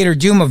gladiator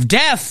doom of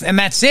death, and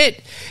that's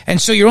it.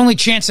 And so your only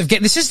chance of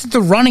this isn't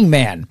the Running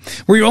Man,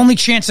 where your only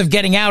chance of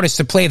getting out is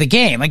to play the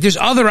game. Like, there's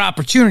other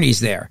opportunities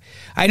there.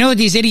 I know that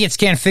these idiots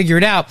can't figure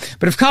it out,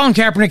 but if Colin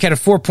Kaepernick had a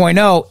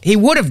 4.0, he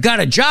would have got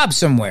a job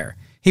somewhere.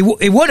 He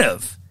would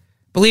have.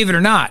 Believe it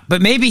or not.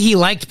 But maybe he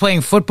liked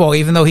playing football,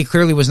 even though he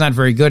clearly was not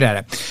very good at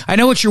it. I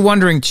know what you're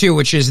wondering, too,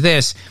 which is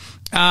this.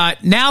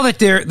 Now that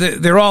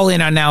they're all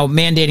in on now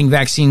mandating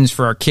vaccines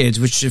for our kids,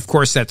 which, of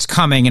course, that's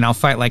coming, and I'll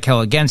fight like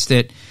hell against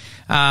it,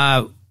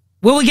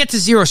 will we get to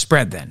zero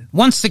spread then?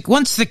 Once the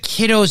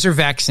kiddos are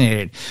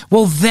vaccinated,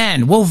 well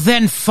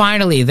then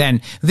finally,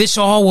 this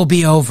all will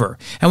be over,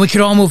 and we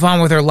could all move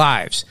on with our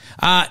lives.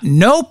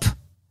 Nope.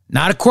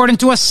 Not according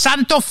to a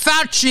Santo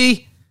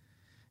Fauci.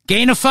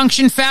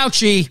 Gain-of-function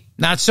Fauci.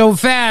 Not so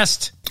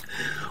fast.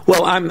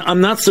 Well,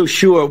 I'm not so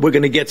sure we're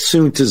going to get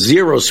soon to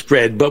zero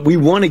spread, but we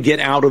want to get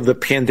out of the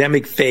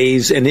pandemic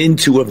phase and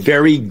into a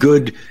very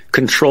good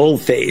control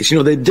phase. You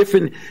know, there are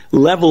different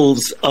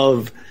levels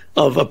of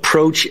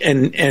approach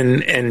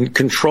and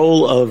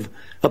control of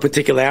a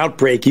particular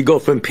outbreak. You go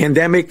from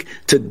pandemic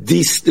to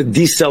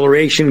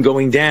deceleration,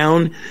 going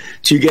down,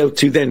 to you go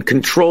to then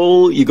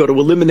control, you go to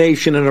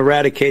elimination and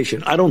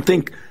eradication. I don't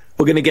think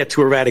we're going to get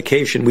to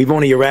eradication. We've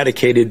only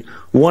eradicated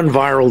one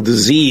viral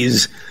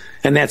disease,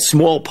 and that's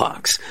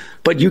smallpox.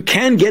 But you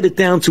can get it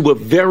down to a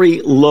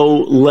very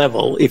low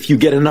level if you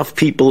get enough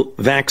people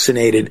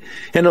vaccinated.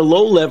 And a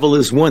low level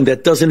is one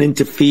that doesn't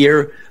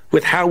interfere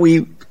with how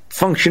we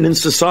function in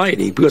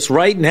society. Because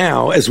right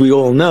now, as we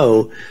all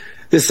know,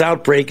 this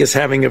outbreak is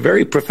having a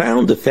very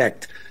profound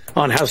effect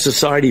on how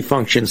society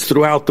functions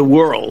throughout the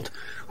world.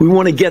 We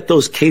want to get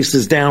those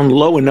cases down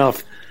low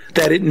enough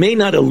that it may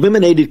not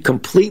eliminate it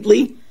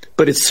completely,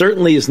 but it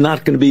certainly is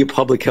not going to be a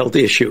public health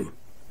issue.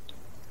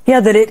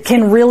 Yeah, that it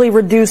can really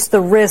reduce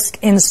the risk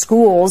in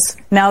schools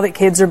now that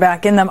kids are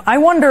back in them. I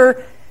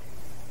wonder.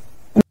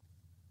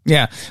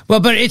 Yeah,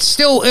 well, but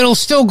it'll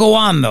still go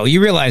on, though.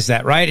 You realize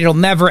that, right? It'll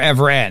never,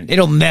 ever end.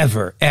 It'll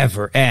never,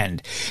 ever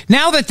end.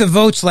 Now that the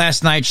votes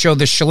last night show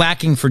the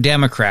shellacking for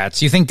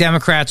Democrats, you think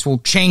Democrats will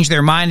change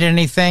their mind on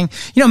anything?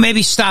 You know,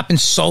 maybe stop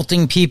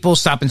insulting people,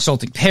 stop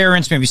insulting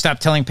parents, maybe stop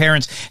telling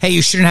parents, hey,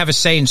 you shouldn't have a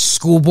say in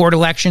school board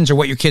elections or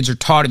what your kids are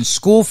taught in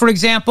school, for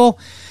example.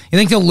 You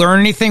think they'll learn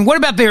anything? What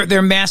about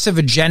their massive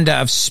agenda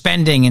of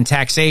spending and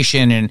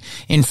taxation and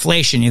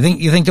inflation? You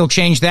think they'll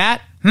change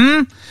that?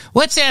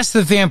 Let's ask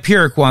the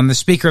vampiric one, the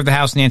Speaker of the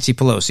House, Nancy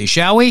Pelosi,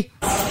 shall we? He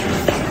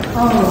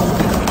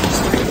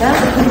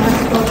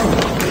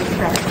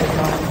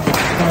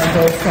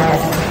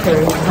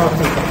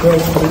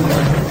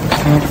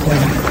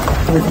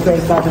was a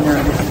great governor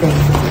of the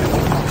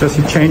state. Does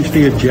he change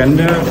the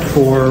agenda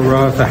for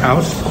the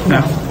House? No.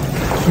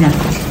 No.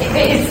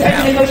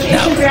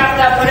 Negotiations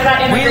wrapped up. What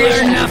about immigration? We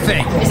learned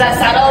nothing. Is that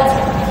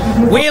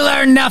settled? We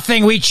learned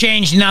nothing. We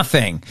changed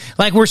nothing.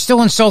 Like, we're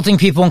still insulting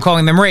people and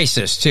calling them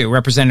racist, too.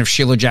 Representative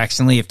Sheila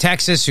Jackson Lee of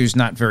Texas, who's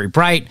not very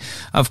bright,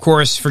 of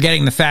course,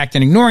 forgetting the fact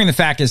and ignoring the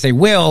fact, as they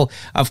will,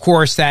 of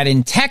course, that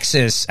in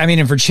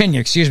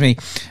Virginia,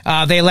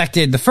 they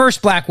elected the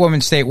first black woman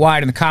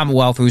statewide in the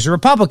Commonwealth, who's a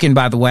Republican,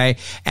 by the way,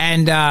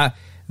 and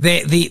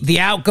the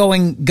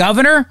outgoing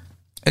governor,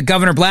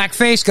 Governor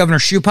Blackface, Governor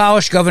Shoe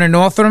Polish, Governor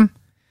Northam.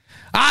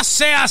 I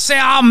say,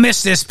 I'll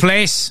miss this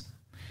place.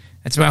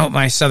 That's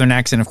my southern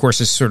accent, of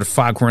course, is sort of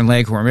foghorn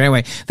leghorn. But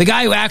anyway, the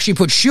guy who actually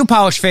put shoe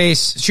polish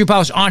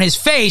on his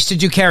face to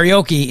do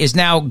karaoke is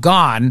now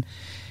gone.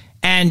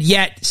 And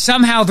yet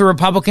somehow the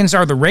Republicans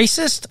are the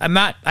racist.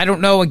 I don't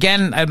know.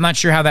 Again, I'm not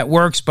sure how that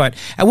works. But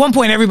at one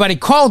point, everybody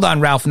called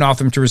on Ralph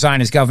Northam to resign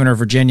as governor of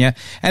Virginia.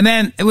 And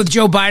then with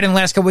Joe Biden the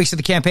last couple weeks of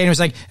the campaign, it was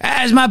like,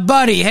 as my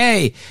buddy,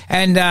 hey.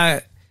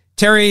 And,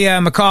 Terry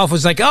McAuliffe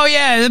was like, oh,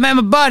 yeah, I'm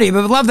a buddy,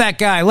 but love that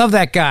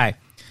guy.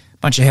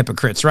 Bunch of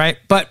hypocrites, right?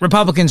 But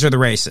Republicans are the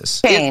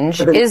racists.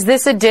 Change. Is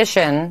this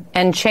addition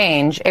and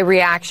change a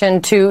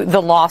reaction to the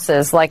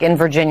losses like in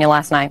Virginia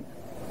last night?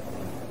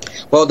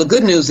 Well, the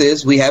good news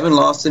is we haven't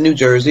lost in New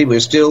Jersey. We're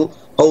still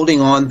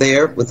holding on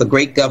there with a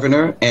great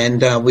governor,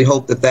 and we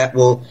hope that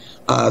will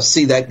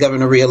see that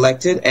governor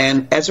reelected.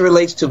 And as it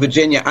relates to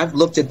Virginia, I've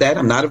looked at that.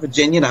 I'm not a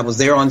Virginian. I was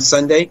there on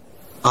Sunday.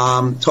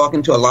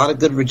 Talking to a lot of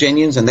good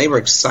Virginians, and they were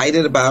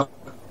excited about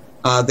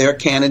their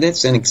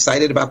candidates and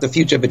excited about the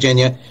future of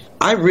Virginia.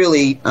 I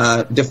really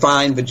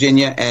define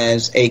Virginia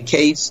as a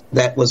case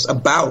that was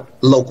about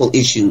local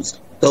issues.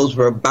 Those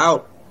were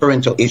about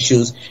parental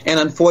issues. And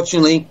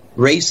unfortunately,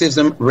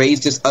 racism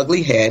raised its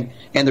ugly head,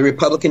 and the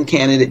Republican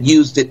candidate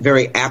used it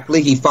very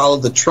aptly. He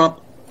followed the Trump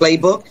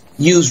playbook,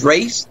 used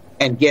race,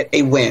 and get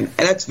a win.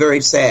 And that's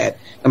very sad.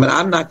 I mean,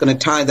 I'm not going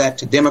to tie that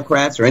to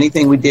Democrats or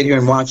anything we did here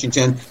in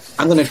Washington.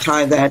 I'm going to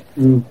tie that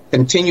to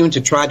continuing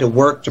to try to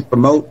work to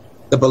promote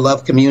the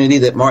beloved community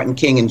that Martin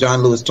King and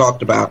John Lewis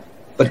talked about.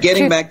 But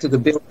getting back to the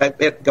bill,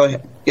 go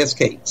ahead. Yes,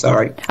 Kate,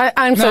 sorry.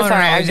 I'm so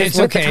sorry. It's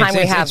with okay. The time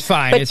we have. It's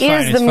fine. But is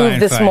the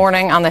move this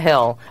morning on the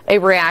Hill a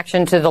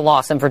reaction to the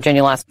loss in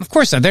Virginia last night? Of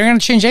course not. They're going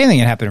to change anything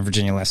that happened in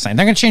Virginia last night.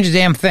 They're going to change a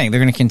damn thing. They're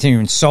going to continue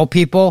to insult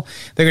people.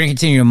 They're going to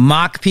continue to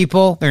mock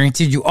people. They're going to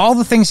continue to do all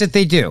the things that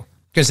they do.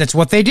 because that's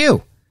what they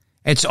do.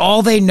 It's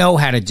all they know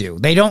how to do.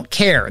 They don't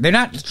care. They're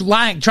not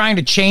trying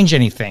to change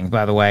anything,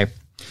 by the way.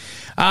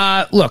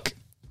 Look,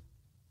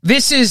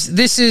 this is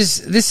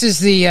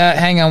the,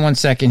 hang on one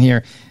second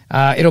here.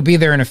 It'll be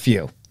there in a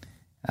few.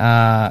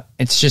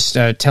 It's just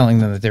telling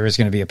them that there is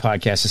going to be a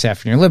podcast this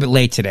afternoon. A little bit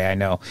late today, I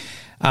know.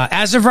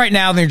 As of right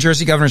now, the New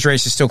Jersey governor's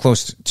race is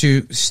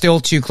still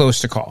too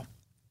close to call.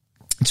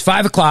 It's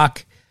 5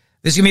 o'clock.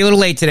 This is going to be a little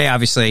late today,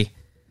 obviously,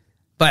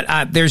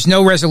 but there's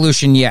no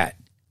resolution yet.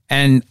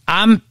 And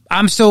I'm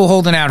still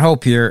holding out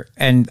hope here,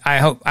 and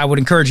I would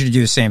encourage you to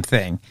do the same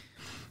thing,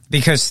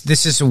 because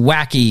this is a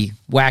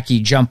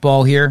wacky jump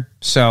ball here.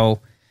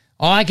 So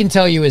all I can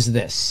tell you is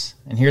this,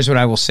 and here's what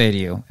I will say to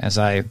you as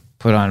I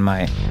put on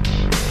my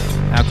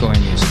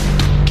outgoing music.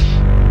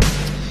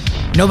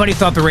 Nobody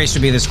thought the race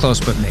would be this close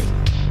but me.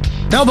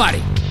 Nobody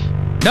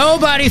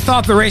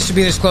thought the race would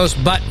be this close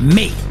but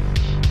me.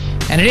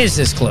 And it is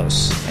this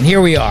close. And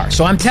here we are.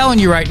 So I'm telling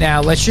you right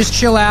now, let's just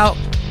chill out,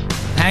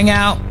 hang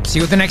out, see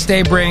what the next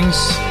day brings.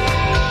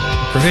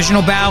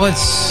 Provisional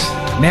ballots,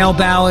 mail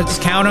ballots,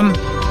 count them.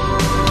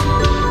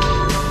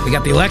 We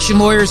got the election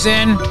lawyers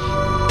in.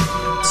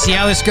 See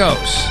how this goes.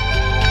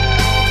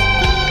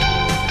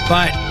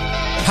 But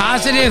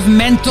positive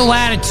mental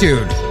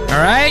attitude,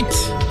 all right?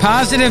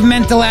 Positive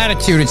mental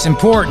attitude. It's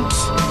important.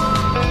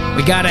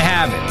 We got to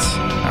have it,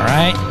 all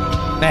right?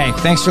 Hey,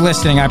 thanks for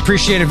listening. I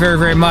appreciate it very,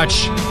 very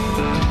much.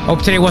 Hope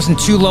today wasn't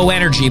too low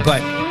energy,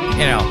 but,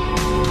 you know,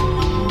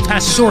 kind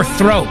of sore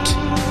throat.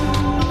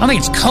 I don't think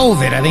it's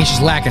COVID. I think it's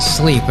just lack of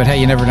sleep, but hey,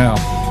 you never know.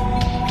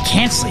 I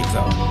can't sleep,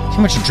 though.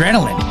 Too much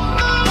adrenaline.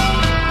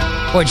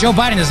 Boy, Joe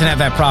Biden doesn't have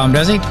that problem,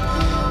 does he?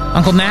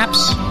 Uncle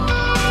Naps?